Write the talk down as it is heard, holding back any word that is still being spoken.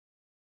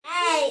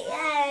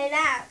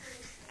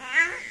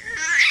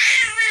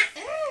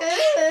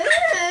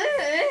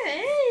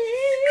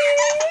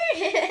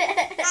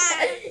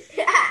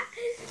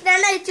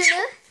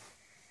చూడు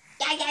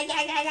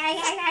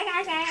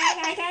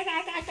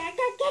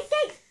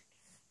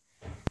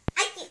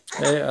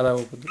అలా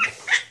పోవద్దు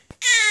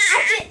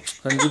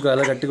సంజు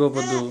అలా గట్టిగా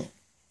పోవద్దు.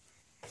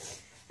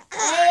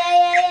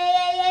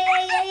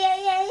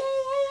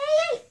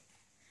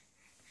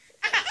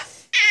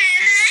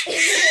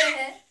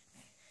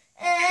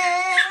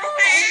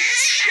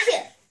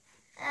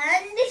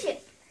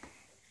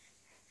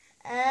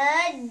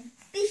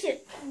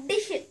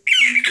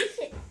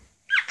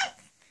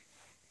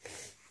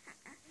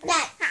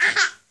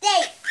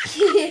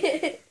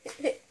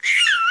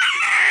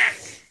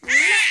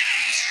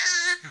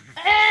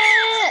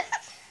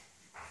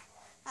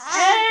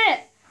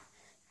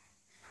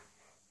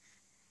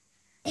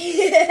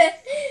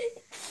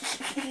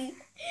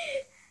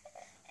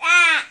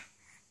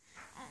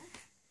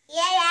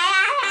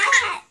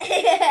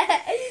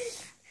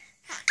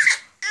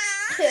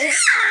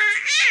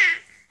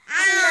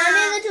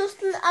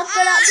 చూస్తుంది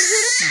అక్కడ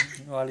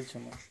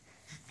వాడిచ్చమ్మా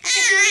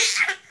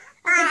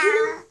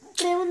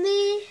ఏముంది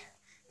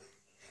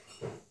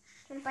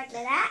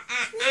చూపట్లేదా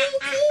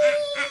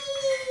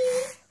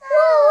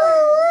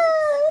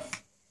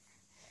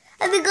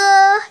అదిగో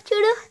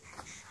చూడు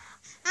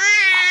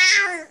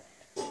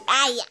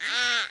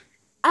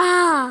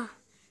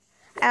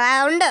అలా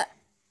ఉండు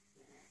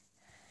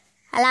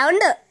అలా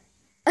ఉండు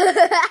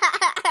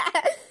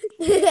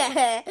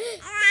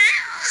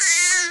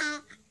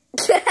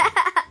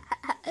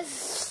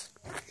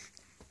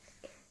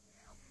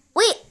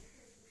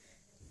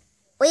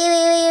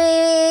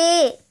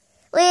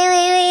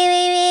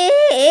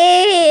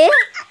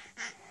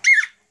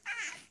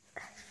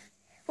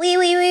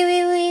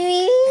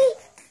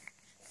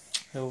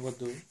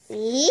ఇవ్వద్దు.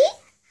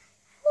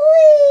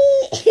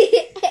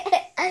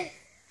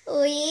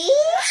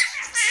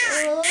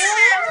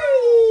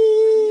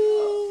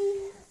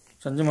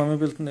 సంజయ్ మమ్మీ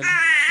పిలుస్తుంది.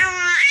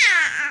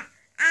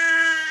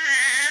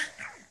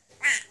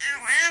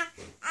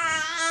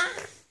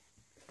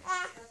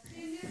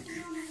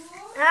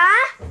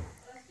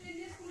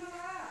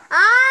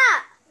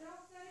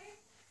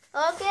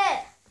 Okay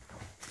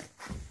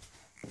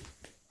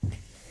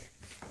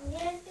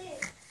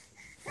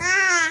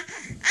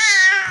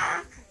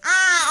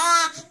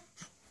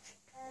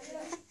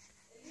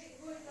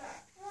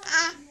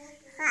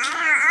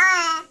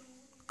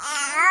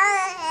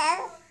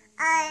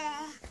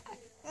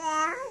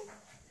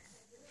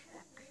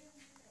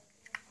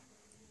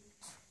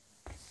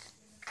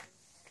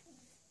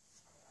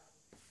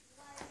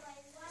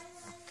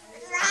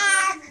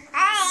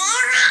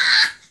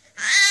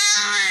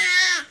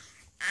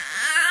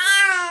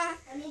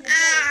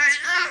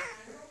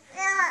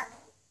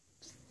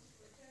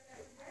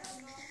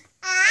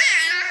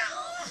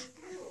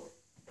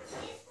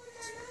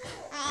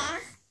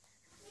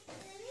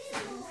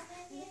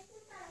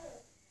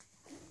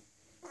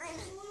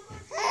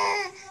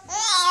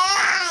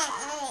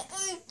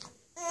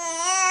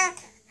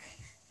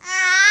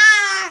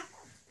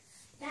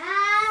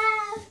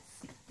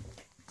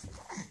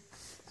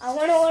I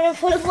wanna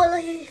follow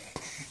you.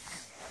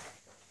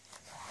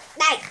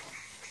 Like.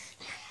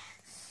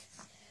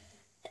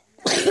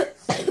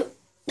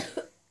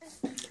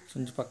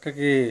 Sanjay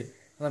పక్కకి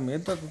అలా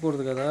మీద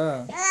తగ్గకూడదు కదా.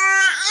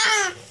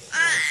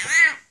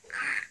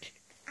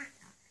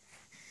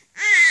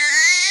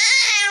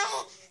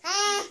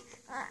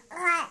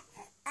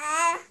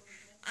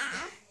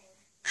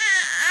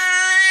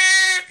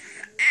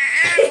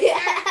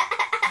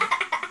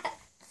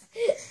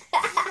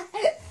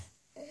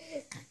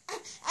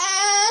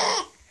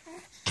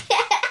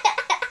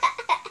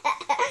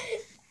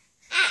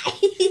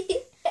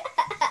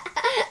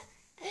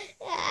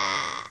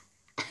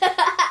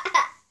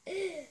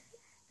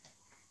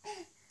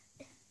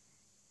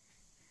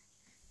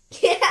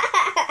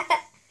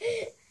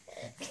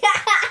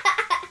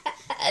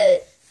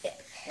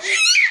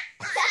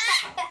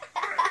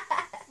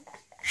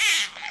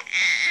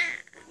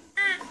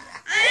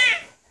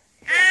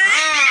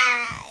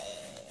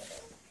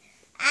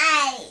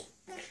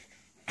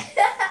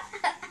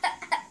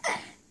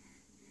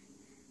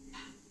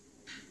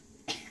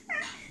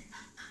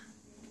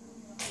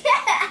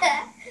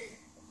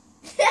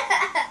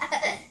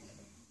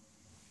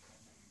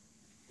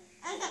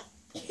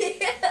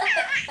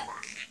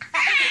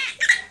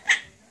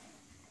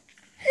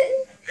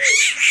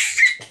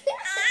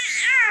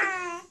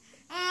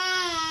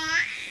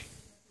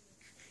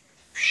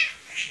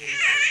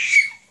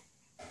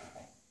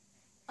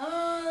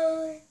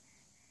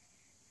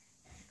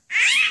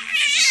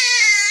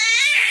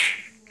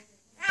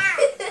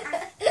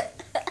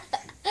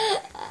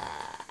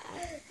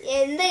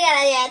 ఎందుకు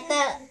అలా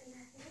చేస్తావు?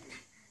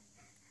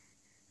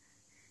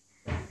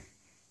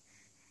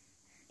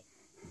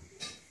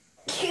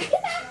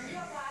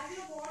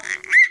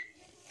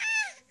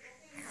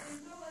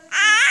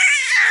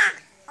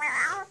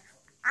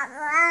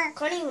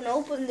 Can't even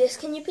open this.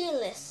 Can you peel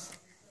this?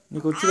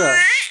 నీకు వచ్చుగా,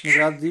 నీకు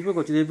రాదు. దీపకు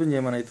వచ్చి దీపం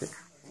చేయమని అయితే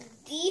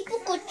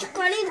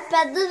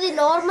పెద్దది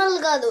నార్మల్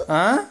కాదు.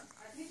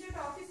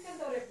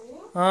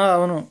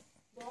 అవును,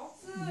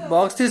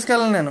 బాక్స్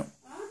తీసుకెళ్ళను నేను,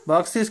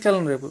 బాక్స్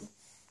తీసుకెళ్ళను రేపు.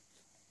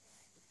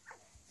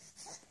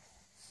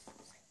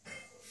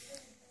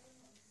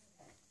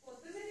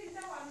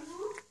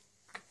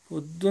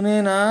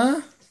 పొద్దునేనా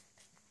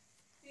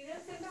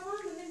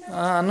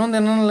అన్నం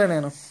తిన్నానులే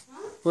నేను,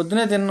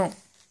 పొద్దునే తిన్నాను,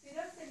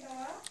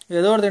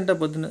 ఏదో ఒకటి తింటా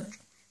పొద్దునే.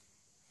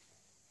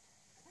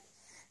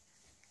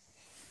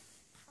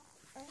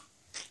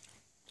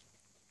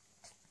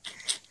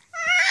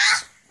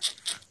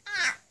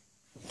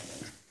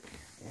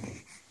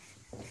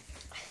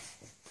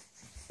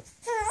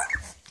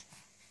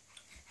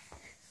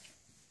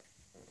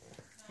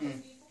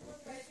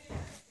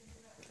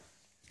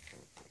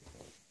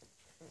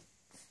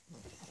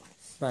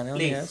 బాగానే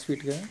ఉన్నాయా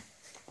స్వీట్గా?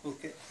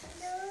 ఓకే,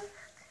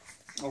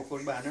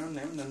 ఒకటి బాగానే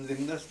ఉన్నాయి, నన్ను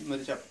తిందా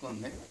మరి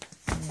చెప్పుకుంది.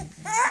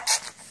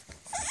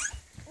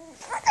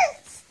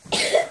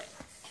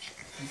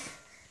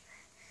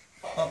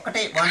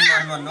 ఒక్కటే one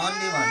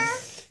only one.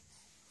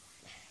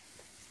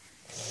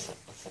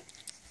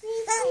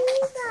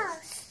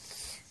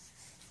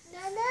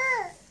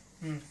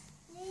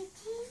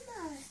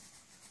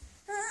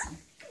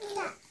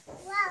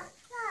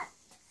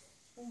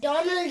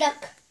 Donald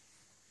duck.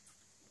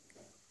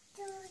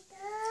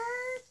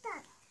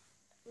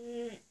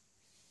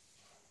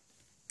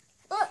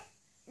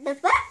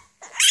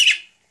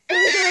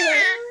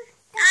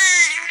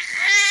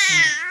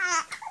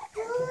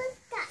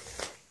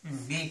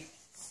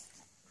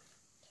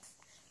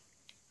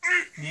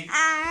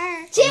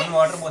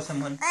 Water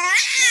పోసాం.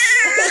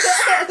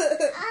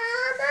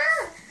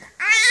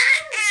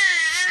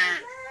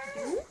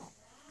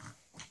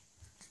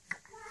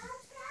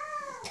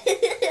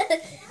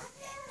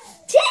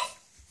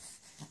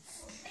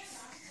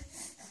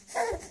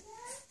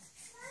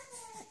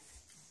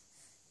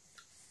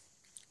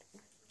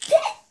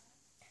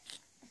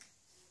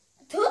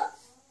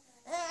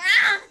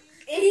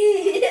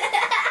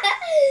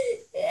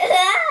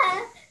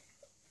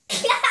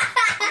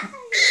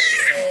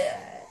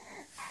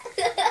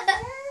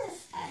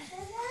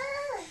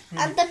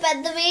 అంత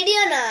పెద్ద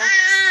వీడియోనా?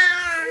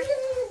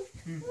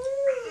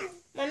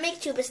 మమ్మీకి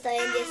చూపిస్తా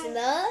ఏం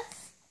చేసిందో.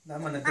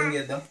 మన ఇద్దరం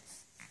చేద్దాం.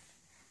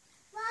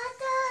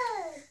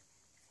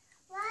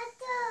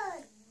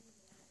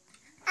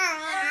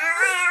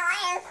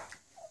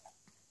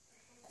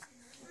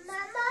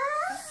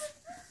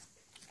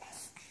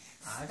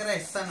 ఆఖరా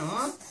ఇస్తాను.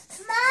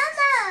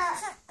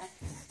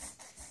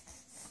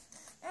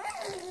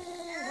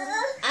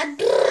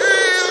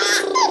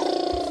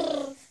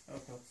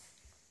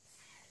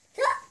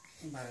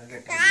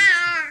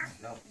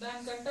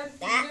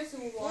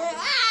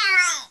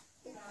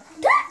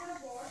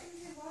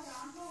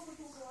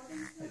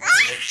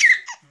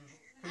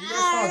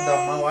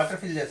 వద్దమ్మా, water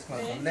fill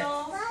చేసుకుందాంలే.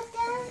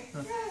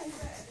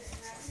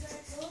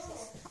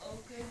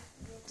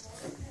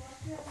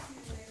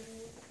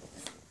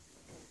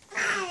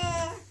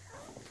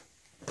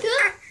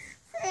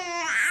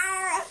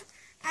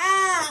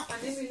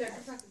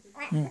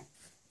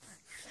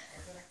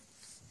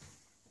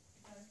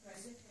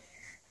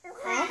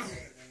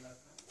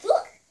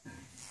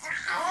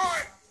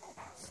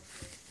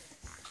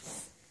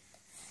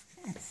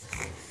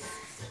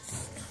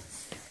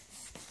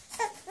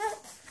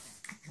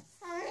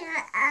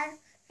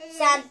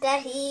 Santa,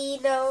 he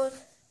knows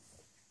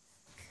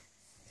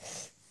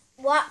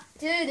what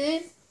to do.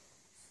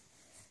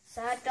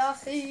 Santa,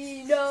 he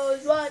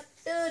knows what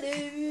to do.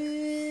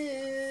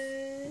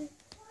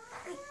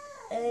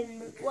 And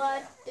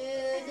what to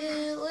do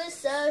is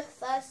so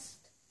fast.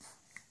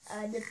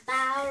 And the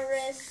power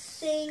is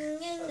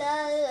singing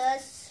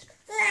us.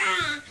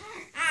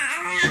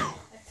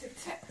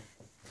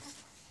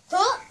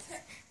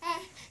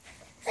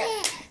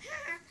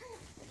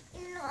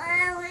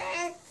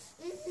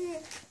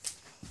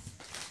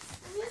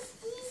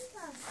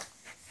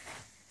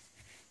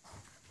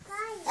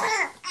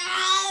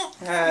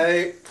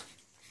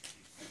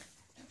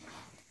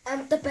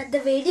 అంత పెద్ద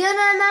వీడియో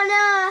నాన్న,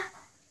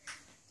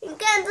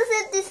 ఇంకా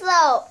ఎంతసేపు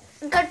తీస్తావు?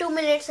 ఇంకా 2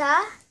 minutes.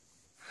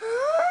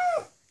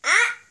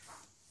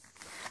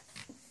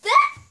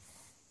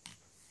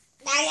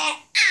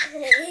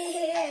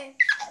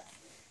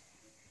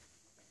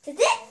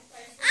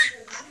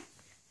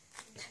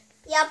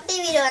 ఎప్పటి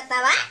వీడియో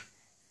వస్తావా?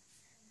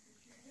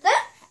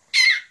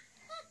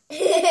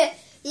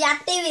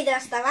 ఎప్పటి వీడియో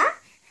వస్తావా?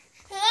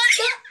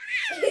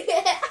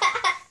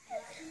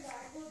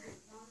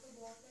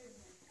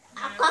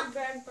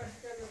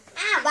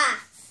 బా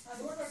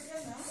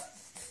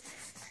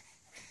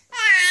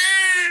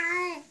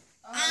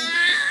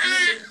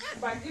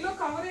బగ్గిలో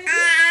కవర్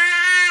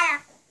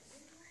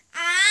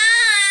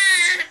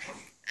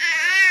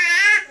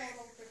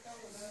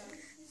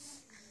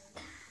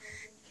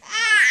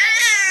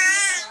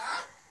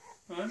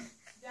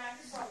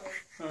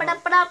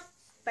పడపడా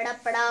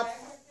పడపడా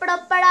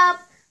పడపడా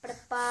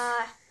పడపా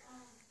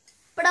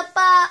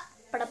పడపా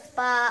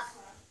పడపా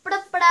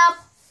పడపడా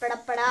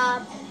పడపడా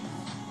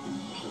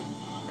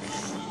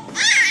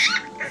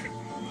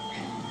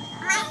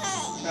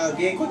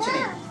కేక్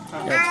వచ్చినాయి.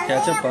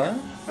 క్యాచప్పా?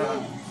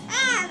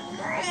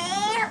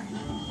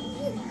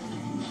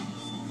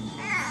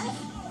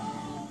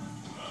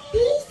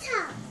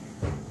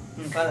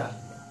 పదా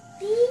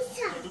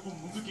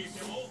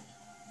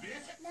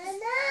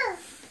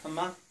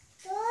అమ్మా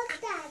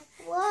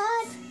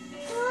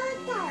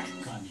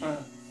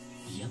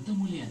ఎంత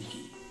మూల్యానికి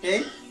ఏ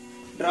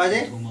రాజే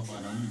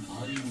ధూమపానం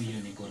భారీ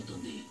మూల్యాన్ని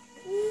కోరుతుంది.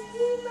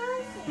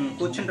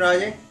 కూర్చుని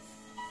రాజే.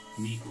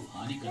 మీకు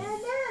హానికరం.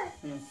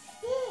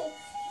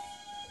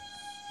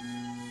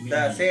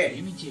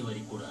 ప్రేమించే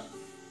వారికి కూడా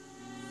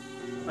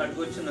అటు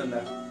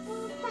కూర్చుందా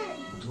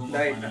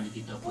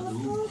ధూమపానానికి తప్పదు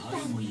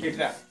భారీ మూల్యం.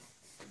 ఇట్లా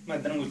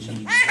మధ్యాహ్నం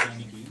కూర్చుంది.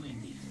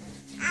 ఏమైంది?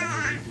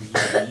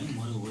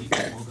 మరోవైపు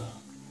పోగా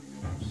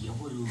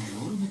ఎవరు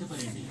నోరు మీద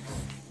పడండి.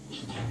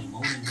 దాన్ని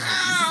మౌనంగా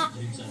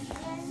భరించాలి.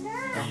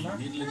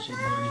 నిర్లక్ష్య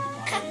ధోరణికి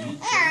పాల్గొని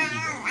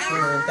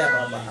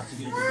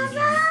సిగరెట్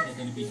ఎక్కడ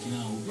కనిపించినా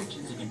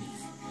ఉపేక్షించకండి.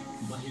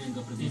 బహిరంగ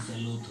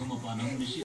ప్రదేశాల్లో ధూమపానం నిషేధం.